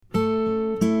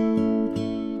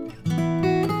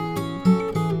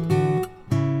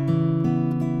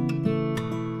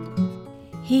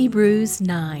Hebrews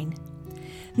 9.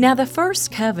 Now the first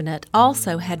covenant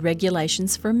also had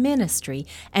regulations for ministry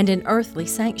and an earthly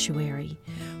sanctuary.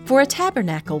 For a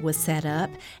tabernacle was set up,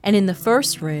 and in the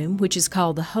first room, which is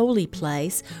called the holy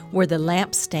place, were the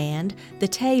lampstand, the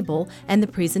table, and the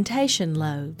presentation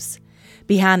loaves.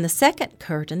 Behind the second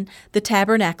curtain, the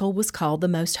tabernacle was called the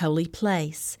most holy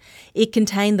place. It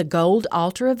contained the gold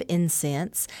altar of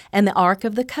incense and the ark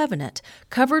of the covenant,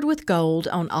 covered with gold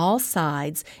on all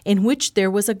sides, in which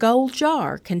there was a gold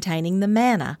jar containing the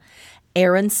manna,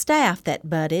 Aaron's staff that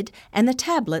budded, and the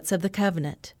tablets of the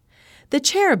covenant. The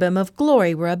cherubim of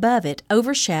glory were above it,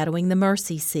 overshadowing the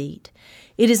mercy seat.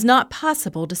 It is not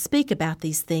possible to speak about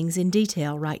these things in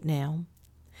detail right now.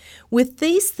 With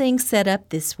these things set up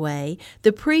this way,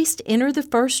 the priests enter the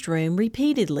first room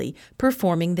repeatedly,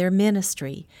 performing their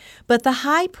ministry. But the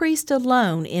high priest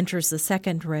alone enters the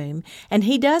second room, and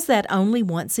he does that only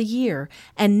once a year,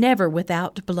 and never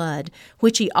without blood,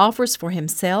 which he offers for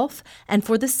himself and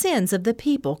for the sins of the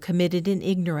people committed in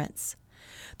ignorance.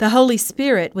 The Holy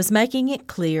Spirit was making it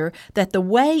clear that the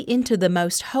way into the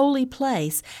most holy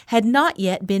place had not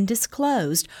yet been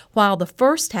disclosed while the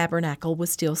first tabernacle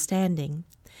was still standing.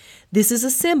 This is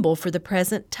a symbol for the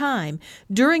present time,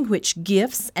 during which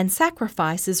gifts and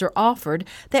sacrifices are offered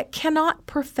that cannot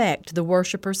perfect the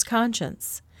worshiper's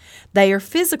conscience. They are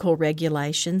physical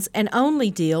regulations and only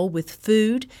deal with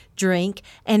food, drink,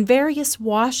 and various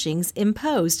washings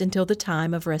imposed until the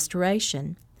time of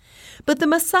restoration. But the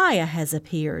Messiah has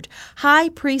appeared, high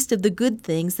priest of the good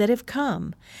things that have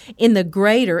come. In the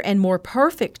greater and more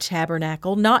perfect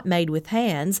tabernacle, not made with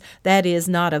hands, that is,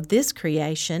 not of this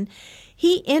creation,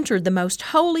 he entered the most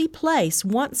holy place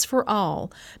once for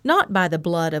all, not by the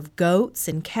blood of goats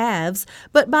and calves,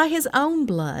 but by his own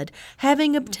blood,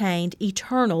 having obtained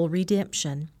eternal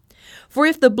redemption. For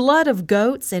if the blood of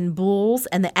goats and bulls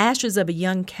and the ashes of a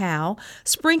young cow,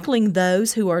 sprinkling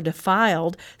those who are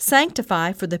defiled,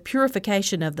 sanctify for the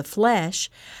purification of the flesh,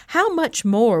 how much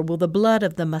more will the blood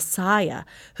of the Messiah,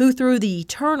 who through the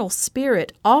eternal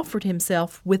Spirit offered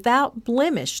himself without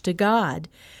blemish to God,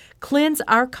 cleanse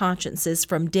our consciences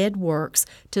from dead works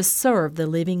to serve the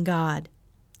living God?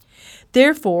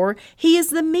 Therefore, he is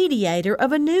the mediator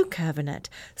of a new covenant,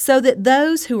 so that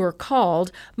those who are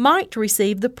called might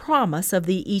receive the promise of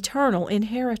the eternal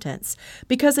inheritance,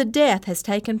 because a death has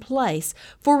taken place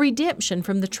for redemption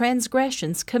from the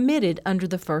transgressions committed under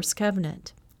the first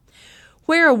covenant.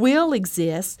 Where a will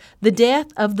exists, the death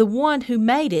of the one who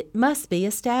made it must be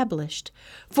established.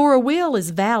 For a will is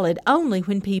valid only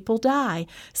when people die,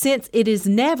 since it is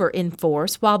never in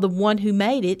force while the one who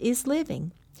made it is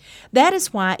living. That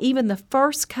is why even the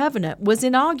first covenant was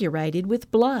inaugurated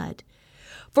with blood.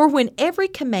 For when every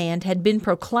command had been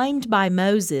proclaimed by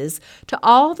Moses to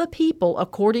all the people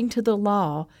according to the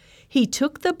law, he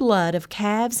took the blood of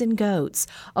calves and goats,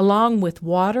 along with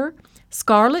water,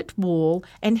 scarlet wool,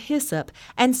 and hyssop,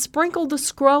 and sprinkled the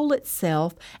scroll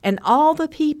itself and all the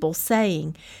people,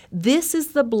 saying, "This is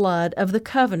the blood of the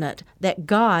covenant that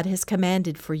God has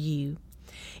commanded for you."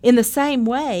 In the same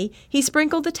way, he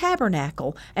sprinkled the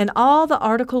tabernacle and all the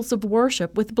articles of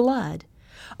worship with blood.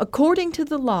 According to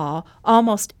the law,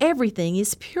 almost everything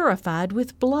is purified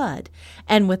with blood,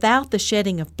 and without the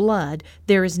shedding of blood,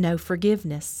 there is no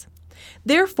forgiveness.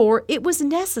 Therefore, it was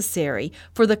necessary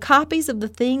for the copies of the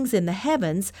things in the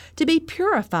heavens to be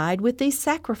purified with these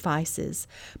sacrifices,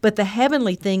 but the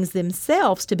heavenly things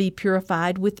themselves to be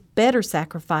purified with better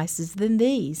sacrifices than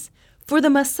these. For the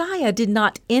Messiah did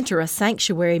not enter a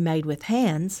sanctuary made with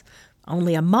hands,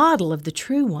 only a model of the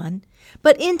true one,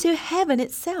 but into heaven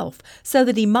itself, so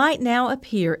that he might now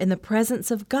appear in the presence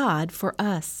of God for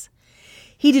us.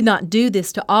 He did not do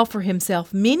this to offer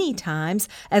himself many times,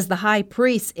 as the high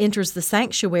priest enters the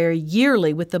sanctuary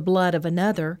yearly with the blood of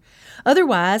another.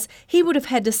 Otherwise, he would have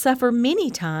had to suffer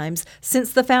many times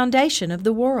since the foundation of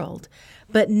the world.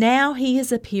 But now he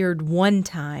has appeared one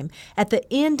time, at the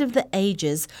end of the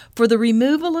ages, for the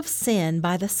removal of sin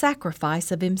by the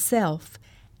sacrifice of himself.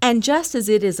 And just as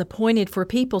it is appointed for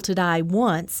people to die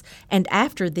once, and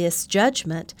after this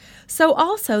judgment, so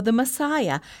also the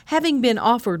Messiah, having been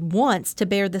offered once to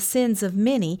bear the sins of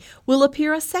many, will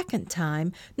appear a second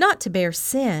time, not to bear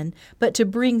sin, but to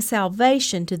bring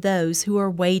salvation to those who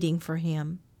are waiting for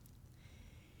him.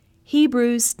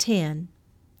 Hebrews 10.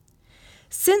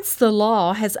 Since the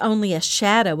law has only a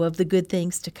shadow of the good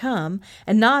things to come,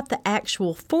 and not the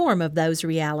actual form of those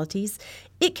realities,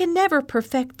 it can never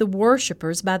perfect the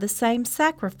worshipers by the same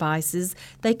sacrifices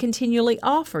they continually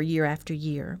offer year after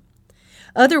year.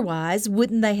 Otherwise,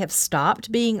 wouldn't they have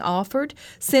stopped being offered,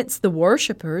 since the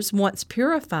worshipers, once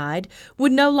purified,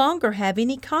 would no longer have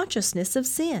any consciousness of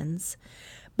sins?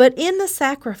 But in the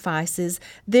sacrifices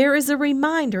there is a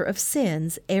reminder of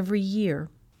sins every year.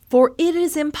 For it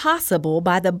is impossible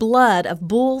by the blood of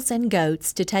bulls and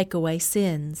goats to take away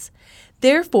sins.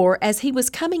 Therefore, as he was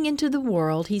coming into the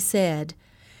world, he said,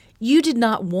 "You did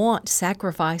not want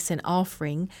sacrifice and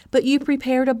offering, but you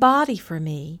prepared a body for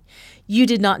me. You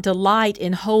did not delight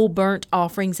in whole burnt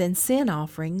offerings and sin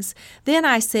offerings. Then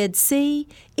I said, See,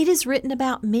 it is written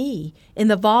about me in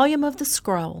the volume of the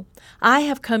scroll. I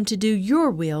have come to do your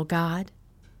will, God."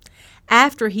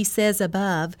 After he says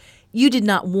above, "You did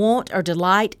not want or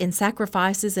delight in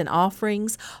sacrifices and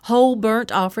offerings, whole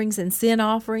burnt offerings and sin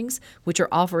offerings, which are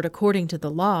offered according to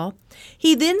the law,"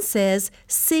 he then says,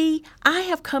 "See, I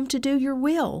have come to do your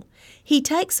will." He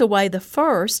takes away the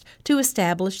first to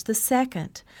establish the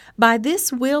second. By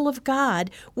this will of God,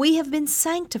 we have been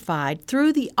sanctified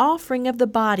through the offering of the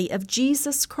body of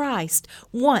Jesus Christ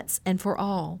once and for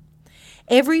all.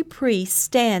 Every priest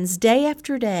stands day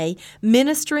after day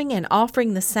ministering and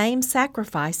offering the same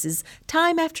sacrifices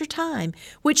time after time,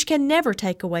 which can never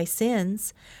take away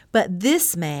sins. But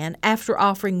this man, after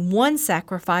offering one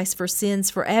sacrifice for sins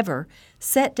forever,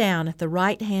 sat down at the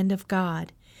right hand of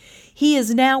God. He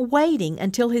is now waiting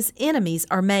until his enemies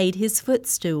are made his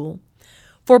footstool.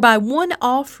 For by one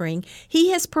offering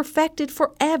he has perfected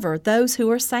forever those who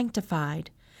are sanctified.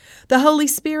 The Holy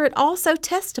Spirit also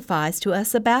testifies to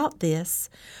us about this.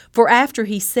 For after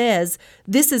he says,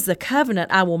 "This is the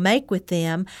covenant I will make with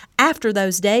them, after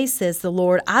those days, says the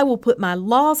Lord, I will put my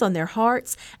laws on their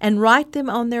hearts and write them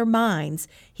on their minds,"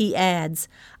 he adds,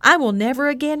 "I will never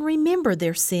again remember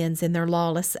their sins and their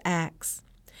lawless acts."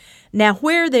 Now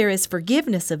where there is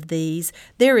forgiveness of these,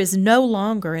 there is no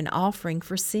longer an offering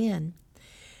for sin.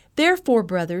 Therefore,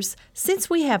 brothers, since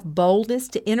we have boldness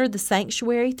to enter the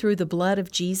sanctuary through the blood of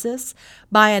Jesus,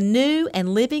 by a new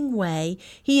and living way,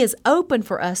 he is opened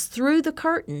for us through the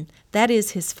curtain, that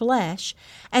is, his flesh.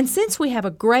 And since we have a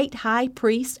great high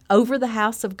priest over the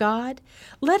house of God,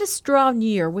 let us draw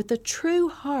near with a true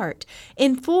heart,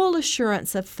 in full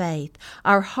assurance of faith,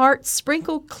 our hearts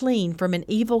sprinkled clean from an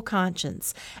evil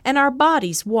conscience, and our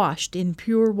bodies washed in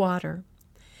pure water.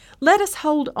 Let us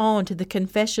hold on to the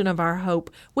confession of our hope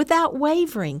without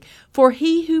wavering, for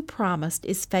he who promised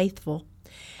is faithful.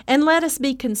 And let us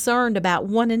be concerned about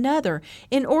one another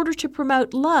in order to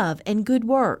promote love and good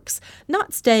works,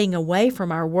 not staying away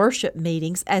from our worship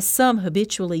meetings as some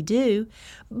habitually do,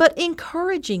 but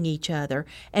encouraging each other,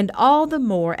 and all the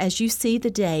more as you see the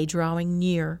day drawing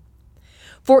near.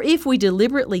 For if we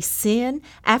deliberately sin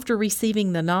after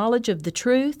receiving the knowledge of the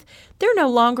truth, there no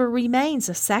longer remains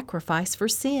a sacrifice for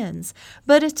sins,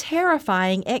 but a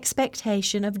terrifying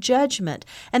expectation of judgment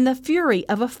and the fury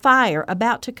of a fire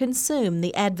about to consume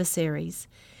the adversaries.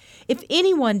 If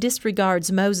anyone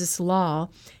disregards Moses' law,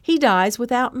 he dies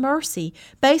without mercy,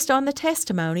 based on the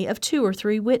testimony of 2 or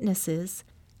 3 witnesses.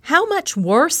 How much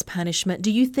worse punishment do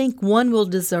you think one will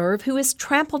deserve who has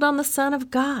trampled on the Son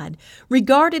of God,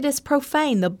 regarded as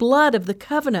profane the blood of the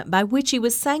covenant by which he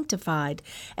was sanctified,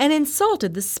 and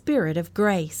insulted the Spirit of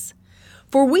grace?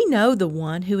 For we know the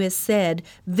one who has said,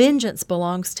 "Vengeance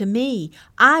belongs to me,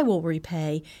 I will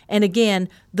repay," and again,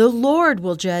 "The Lord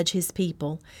will judge his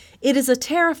people." It is a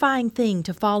terrifying thing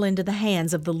to fall into the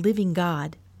hands of the living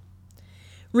God.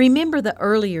 Remember the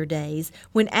earlier days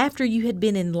when, after you had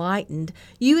been enlightened,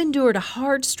 you endured a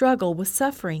hard struggle with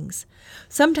sufferings.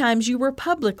 Sometimes you were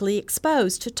publicly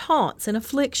exposed to taunts and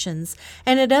afflictions,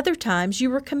 and at other times you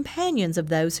were companions of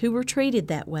those who were treated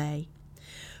that way.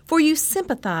 For you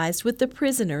sympathized with the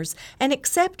prisoners and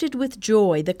accepted with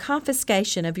joy the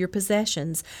confiscation of your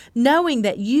possessions, knowing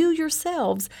that you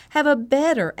yourselves have a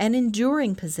better and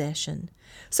enduring possession.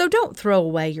 So don't throw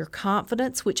away your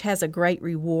confidence, which has a great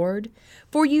reward,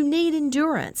 for you need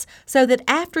endurance, so that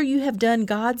after you have done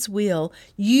God's will,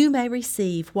 you may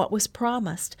receive what was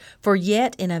promised. For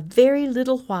yet in a very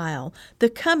little while the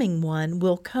coming one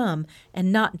will come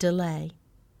and not delay.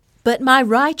 But my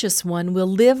righteous one will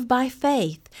live by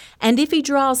faith, and if he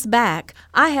draws back,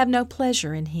 I have no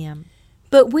pleasure in him.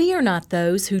 But we are not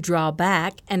those who draw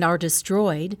back and are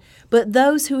destroyed, but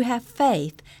those who have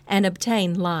faith and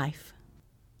obtain life.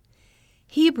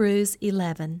 Hebrews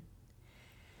 11.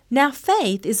 Now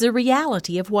faith is the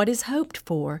reality of what is hoped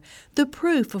for, the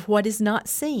proof of what is not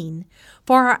seen,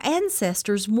 for our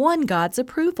ancestors won God's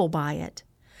approval by it.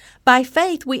 By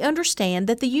faith we understand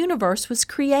that the universe was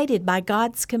created by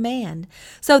God's command,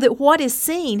 so that what is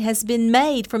seen has been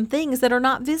made from things that are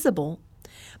not visible.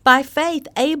 By faith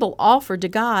Abel offered to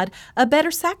God a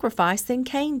better sacrifice than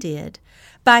Cain did.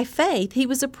 By faith he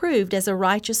was approved as a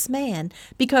righteous man,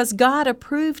 because God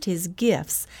approved his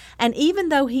gifts, and even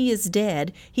though he is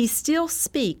dead, he still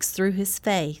speaks through his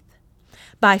faith.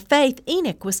 By faith,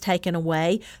 Enoch was taken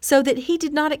away so that he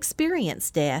did not experience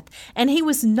death, and he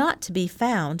was not to be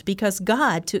found because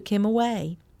God took him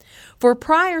away. For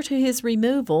prior to his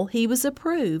removal, he was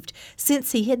approved,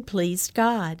 since he had pleased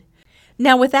God.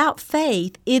 Now without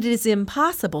faith it is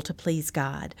impossible to please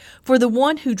God, for the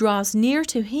one who draws near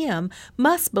to him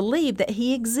must believe that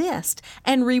he exists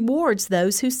and rewards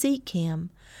those who seek him.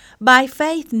 By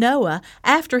faith Noah,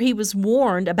 after he was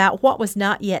warned about what was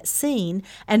not yet seen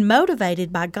and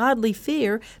motivated by godly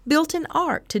fear, built an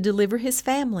ark to deliver his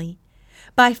family.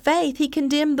 By faith he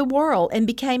condemned the world and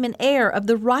became an heir of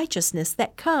the righteousness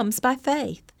that comes by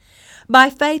faith. By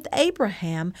faith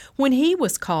Abraham, when he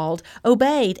was called,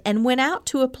 obeyed and went out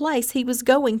to a place he was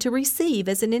going to receive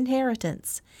as an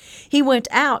inheritance. He went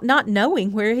out not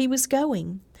knowing where he was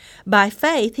going. By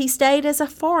faith he stayed as a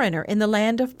foreigner in the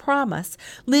land of promise,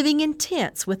 living in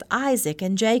tents with Isaac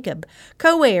and Jacob,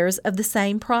 co-heirs of the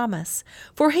same promise.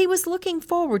 For he was looking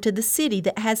forward to the city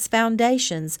that has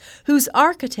foundations, whose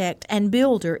architect and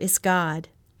builder is God.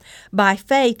 By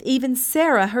faith, even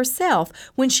Sarah herself,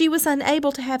 when she was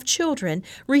unable to have children,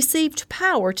 received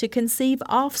power to conceive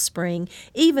offspring,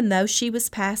 even though she was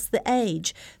past the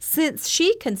age, since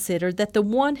she considered that the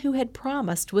one who had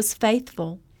promised was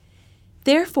faithful.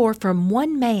 Therefore, from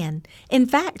one man, in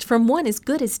fact, from one as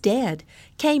good as dead,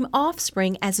 came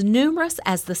offspring as numerous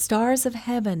as the stars of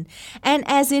heaven, and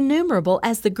as innumerable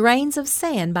as the grains of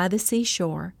sand by the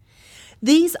seashore.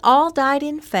 These all died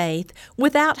in faith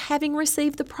without having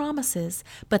received the promises,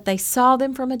 but they saw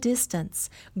them from a distance,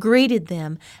 greeted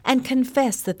them, and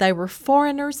confessed that they were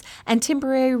foreigners and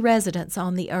temporary residents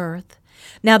on the earth.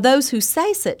 Now those who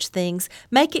say such things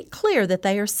make it clear that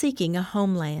they are seeking a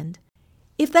homeland.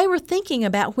 If they were thinking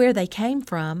about where they came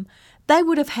from, they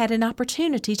would have had an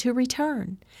opportunity to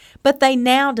return. But they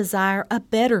now desire a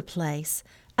better place,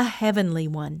 a heavenly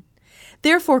one.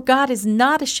 Therefore God is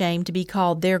not ashamed to be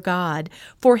called their God,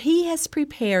 for he has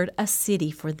prepared a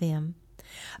city for them.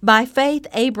 By faith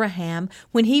Abraham,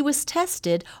 when he was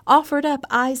tested, offered up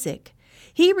Isaac.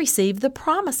 He received the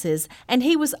promises, and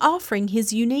he was offering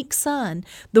his unique son,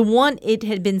 the one it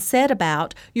had been said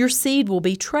about, "Your seed will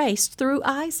be traced through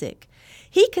Isaac."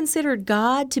 He considered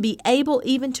God to be able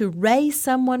even to raise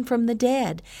someone from the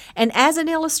dead, and as an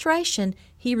illustration,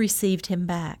 he received him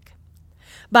back.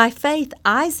 By faith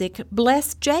Isaac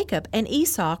blessed Jacob and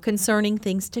Esau concerning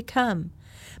things to come.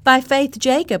 By faith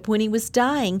Jacob, when he was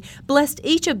dying, blessed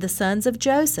each of the sons of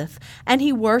Joseph, and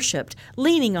he worshipped,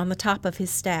 leaning on the top of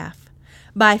his staff.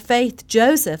 By faith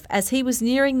Joseph, as he was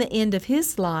nearing the end of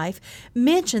his life,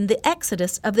 mentioned the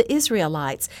exodus of the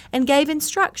Israelites and gave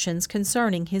instructions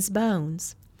concerning his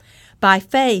bones. By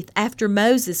faith, after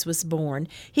Moses was born,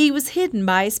 he was hidden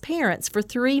by his parents for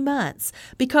 3 months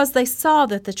because they saw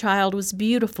that the child was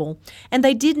beautiful, and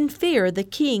they didn't fear the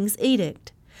king's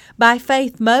edict. By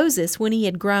faith, Moses, when he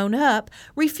had grown up,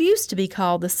 refused to be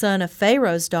called the son of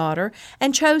Pharaoh's daughter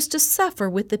and chose to suffer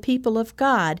with the people of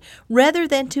God rather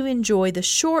than to enjoy the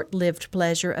short-lived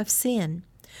pleasure of sin.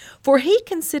 For he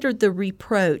considered the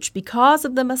reproach because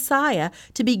of the Messiah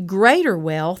to be greater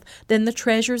wealth than the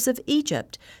treasures of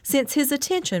Egypt, since his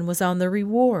attention was on the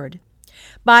reward.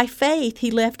 By faith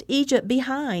he left Egypt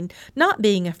behind, not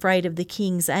being afraid of the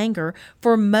king's anger,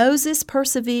 for Moses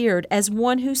persevered as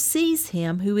one who sees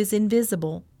him who is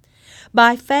invisible.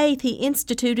 By faith he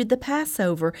instituted the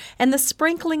Passover and the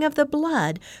sprinkling of the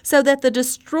blood, so that the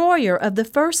destroyer of the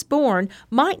firstborn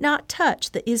might not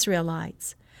touch the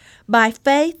Israelites. By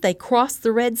faith they crossed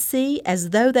the Red Sea as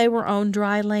though they were on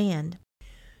dry land.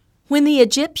 When the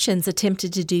Egyptians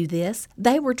attempted to do this,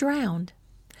 they were drowned.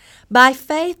 By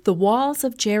faith the walls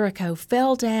of Jericho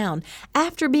fell down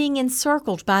after being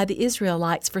encircled by the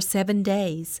Israelites for 7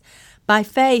 days. By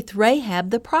faith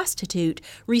Rahab the prostitute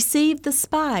received the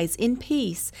spies in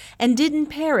peace and didn't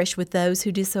perish with those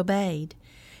who disobeyed.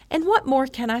 And what more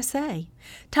can I say?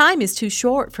 Time is too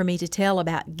short for me to tell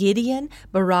about Gideon,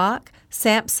 Barak,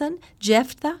 Samson,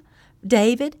 Jephthah,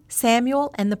 David,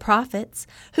 Samuel, and the prophets,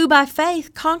 who by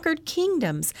faith conquered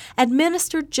kingdoms,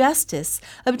 administered justice,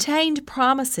 obtained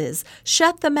promises,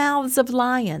 shut the mouths of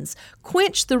lions,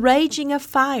 quenched the raging of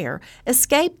fire,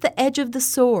 escaped the edge of the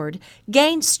sword,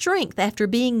 gained strength after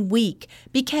being weak,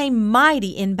 became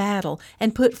mighty in battle,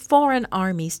 and put foreign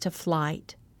armies to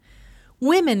flight.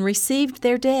 Women received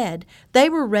their dead. They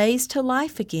were raised to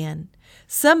life again.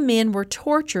 Some men were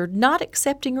tortured, not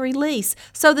accepting release,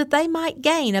 so that they might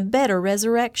gain a better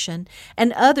resurrection,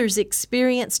 and others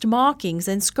experienced mockings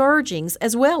and scourgings,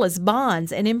 as well as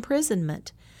bonds and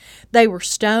imprisonment. They were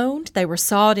stoned, they were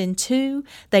sawed in two,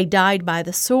 they died by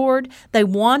the sword, they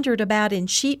wandered about in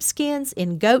sheepskins,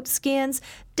 in goatskins,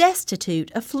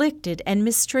 destitute, afflicted, and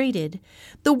mistreated.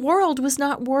 The world was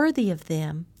not worthy of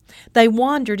them. They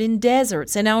wandered in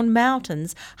deserts and on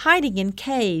mountains, hiding in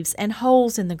caves and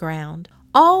holes in the ground.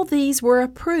 All these were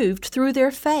approved through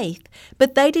their faith,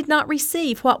 but they did not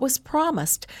receive what was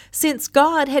promised, since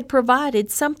God had provided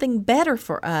something better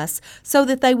for us, so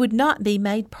that they would not be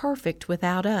made perfect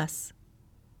without us.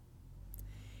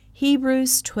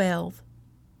 Hebrews 12.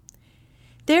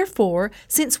 Therefore,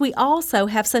 since we also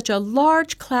have such a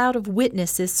large cloud of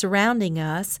witnesses surrounding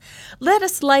us, let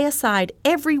us lay aside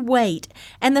every weight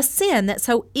and the sin that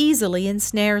so easily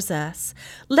ensnares us.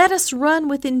 Let us run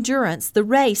with endurance the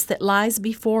race that lies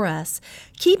before us,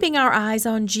 keeping our eyes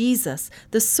on Jesus,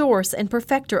 the source and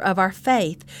perfecter of our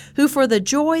faith, who for the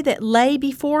joy that lay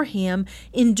before him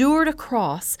endured a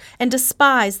cross and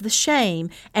despised the shame,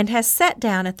 and has sat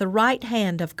down at the right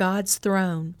hand of God's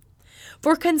throne.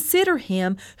 For consider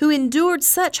him who endured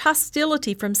such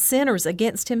hostility from sinners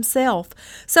against himself,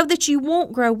 so that you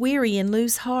won't grow weary and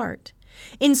lose heart.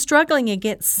 In struggling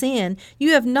against sin,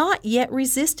 you have not yet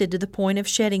resisted to the point of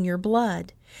shedding your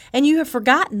blood. And you have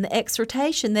forgotten the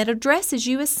exhortation that addresses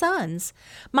you as sons.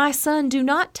 My son, do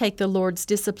not take the Lord's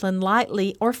discipline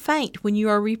lightly or faint when you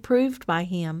are reproved by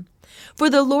him. For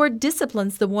the Lord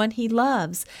disciplines the one he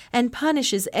loves and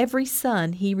punishes every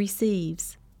son he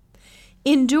receives.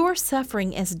 Endure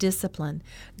suffering as discipline.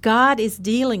 God is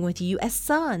dealing with you as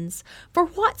sons. For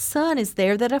what son is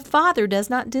there that a father does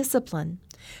not discipline?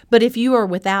 But if you are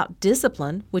without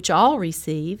discipline, which all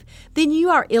receive, then you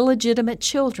are illegitimate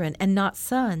children and not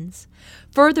sons.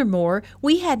 Furthermore,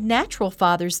 we had natural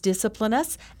fathers discipline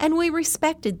us, and we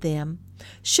respected them.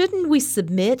 Shouldn't we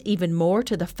submit even more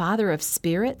to the Father of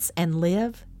spirits and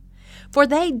live? For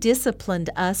they disciplined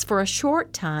us for a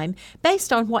short time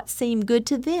based on what seemed good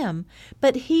to them,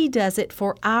 but he does it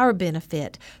for our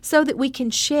benefit, so that we can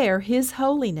share his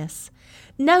holiness.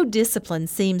 No discipline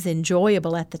seems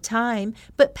enjoyable at the time,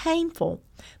 but painful.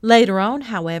 Later on,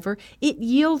 however, it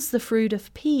yields the fruit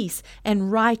of peace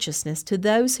and righteousness to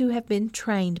those who have been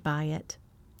trained by it.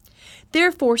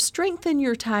 Therefore strengthen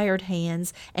your tired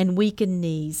hands and weakened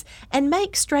knees, and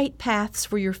make straight paths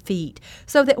for your feet,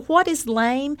 so that what is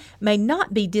lame may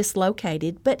not be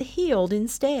dislocated, but healed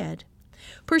instead.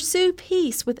 Pursue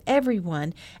peace with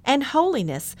everyone, and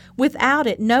holiness. Without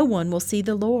it no one will see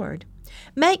the Lord.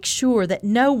 Make sure that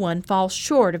no one falls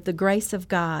short of the grace of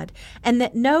God, and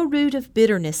that no root of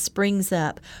bitterness springs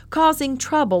up, causing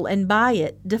trouble and by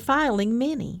it defiling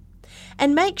many.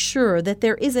 And make sure that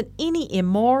there isn't any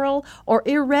immoral or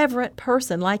irreverent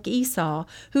person like Esau,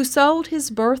 who sold his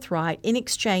birthright in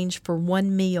exchange for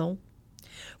one meal.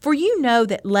 For you know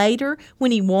that later,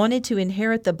 when he wanted to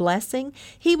inherit the blessing,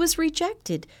 he was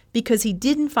rejected because he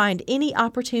didn't find any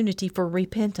opportunity for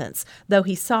repentance, though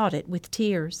he sought it with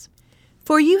tears.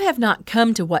 For you have not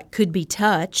come to what could be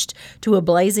touched, to a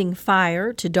blazing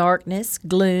fire, to darkness,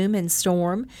 gloom, and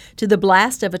storm, to the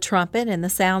blast of a trumpet and the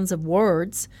sounds of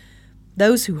words.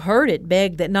 Those who heard it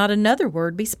begged that not another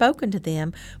word be spoken to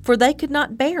them, for they could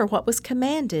not bear what was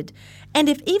commanded. And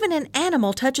if even an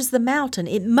animal touches the mountain,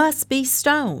 it must be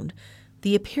stoned.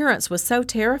 The appearance was so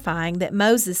terrifying that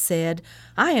Moses said,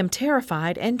 I am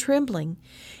terrified and trembling.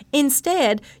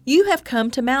 Instead, you have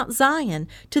come to Mount Zion,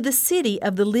 to the city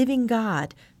of the living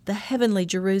God, the heavenly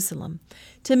Jerusalem,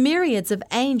 to myriads of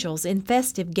angels in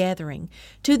festive gathering,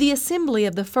 to the assembly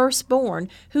of the firstborn,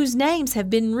 whose names have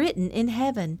been written in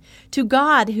heaven, to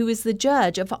God who is the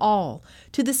judge of all,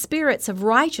 to the spirits of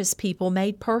righteous people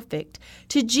made perfect,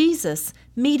 to Jesus,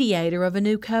 mediator of a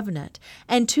new covenant,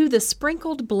 and to the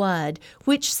sprinkled blood,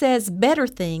 which says better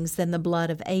things than the blood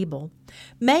of Abel.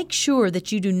 Make sure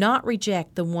that you do not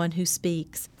reject the one who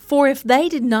speaks. For if they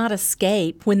did not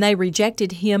escape when they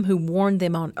rejected him who warned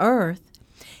them on earth,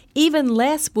 even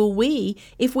less will we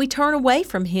if we turn away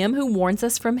from him who warns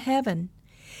us from heaven.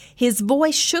 His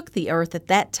voice shook the earth at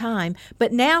that time,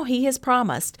 but now he has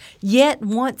promised, Yet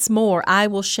once more I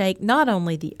will shake not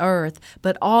only the earth,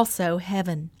 but also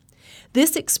heaven.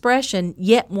 This expression,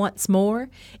 yet once more,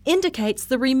 indicates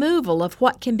the removal of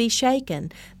what can be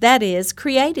shaken, that is,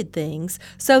 created things,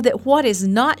 so that what is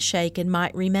not shaken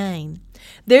might remain.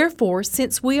 Therefore,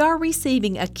 since we are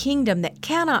receiving a kingdom that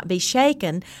cannot be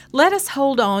shaken, let us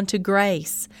hold on to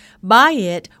grace. By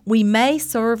it we may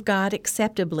serve God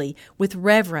acceptably, with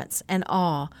reverence and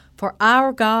awe, for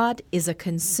our God is a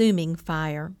consuming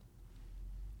fire.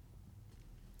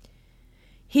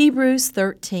 Hebrews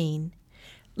 13.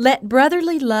 Let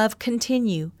brotherly love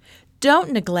continue.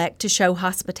 Don't neglect to show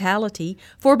hospitality,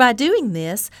 for by doing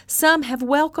this, some have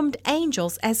welcomed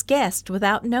angels as guests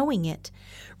without knowing it.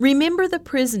 Remember the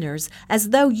prisoners as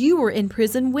though you were in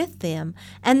prison with them,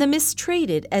 and the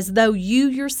mistreated as though you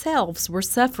yourselves were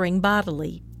suffering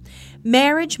bodily.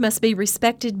 Marriage must be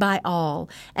respected by all,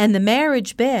 and the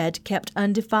marriage bed kept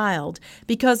undefiled,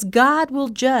 because God will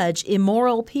judge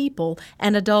immoral people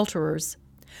and adulterers.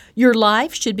 Your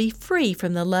life should be free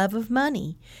from the love of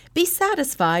money. Be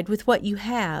satisfied with what you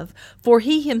have, for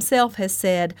He Himself has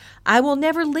said, "I will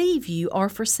never leave you or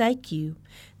forsake you."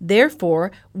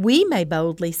 Therefore, we may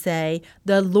boldly say,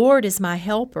 "The Lord is my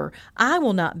helper. I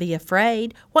will not be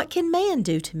afraid. What can man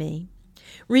do to me?"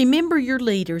 Remember your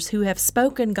leaders who have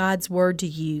spoken God's word to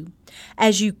you.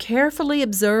 As you carefully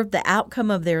observe the outcome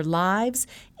of their lives,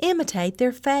 imitate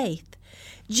their faith.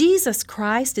 Jesus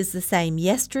Christ is the same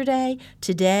yesterday,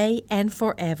 today, and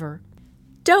forever.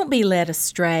 Don't be led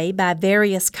astray by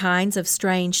various kinds of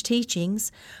strange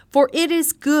teachings, for it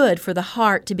is good for the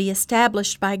heart to be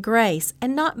established by grace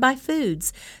and not by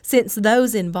foods, since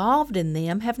those involved in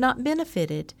them have not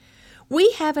benefited.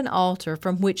 We have an altar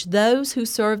from which those who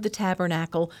serve the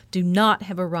tabernacle do not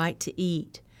have a right to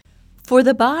eat. For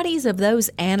the bodies of those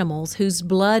animals whose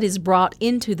blood is brought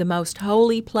into the most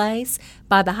holy place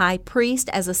by the high priest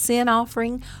as a sin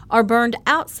offering are burned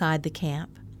outside the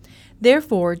camp.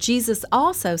 Therefore Jesus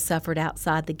also suffered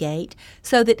outside the gate,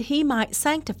 so that He might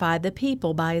sanctify the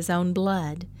people by His own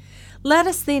blood. Let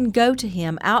us then go to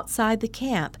Him outside the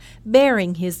camp,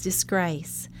 bearing His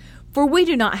disgrace. For we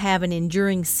do not have an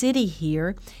enduring city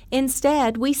here.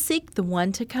 Instead, we seek the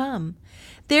one to come.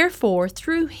 Therefore,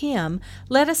 through Him,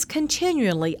 let us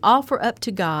continually offer up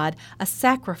to God a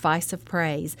sacrifice of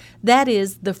praise, that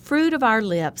is, the fruit of our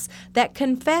lips that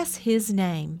confess His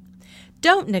name.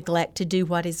 Don't neglect to do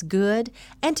what is good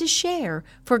and to share,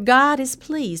 for God is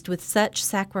pleased with such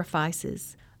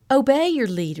sacrifices. Obey your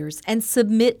leaders and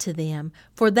submit to them,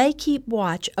 for they keep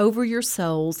watch over your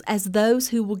souls as those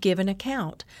who will give an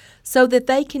account, so that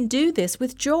they can do this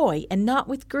with joy and not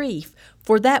with grief,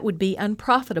 for that would be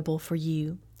unprofitable for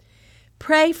you.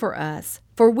 Pray for us,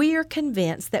 for we are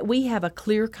convinced that we have a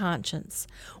clear conscience,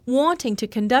 wanting to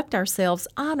conduct ourselves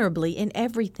honorably in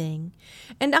everything.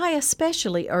 And I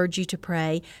especially urge you to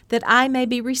pray that I may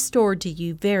be restored to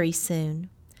you very soon.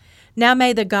 Now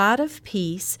may the God of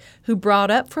peace, who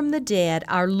brought up from the dead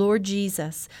our Lord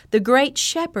Jesus, the great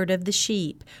shepherd of the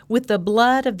sheep, with the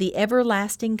blood of the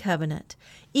everlasting covenant,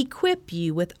 equip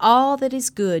you with all that is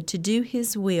good to do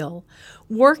His will,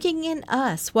 working in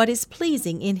us what is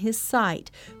pleasing in His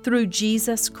sight, through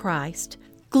Jesus Christ.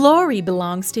 Glory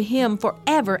belongs to Him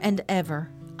forever and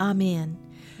ever. Amen.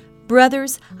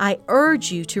 Brothers, I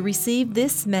urge you to receive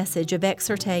this message of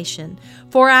exhortation,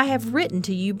 for I have written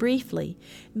to you briefly.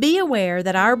 Be aware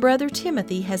that our brother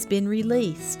Timothy has been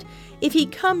released. If he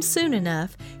comes soon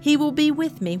enough, he will be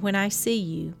with me when I see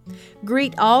you.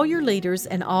 Greet all your leaders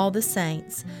and all the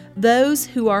saints. Those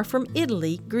who are from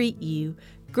Italy greet you.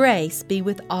 Grace be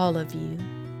with all of you.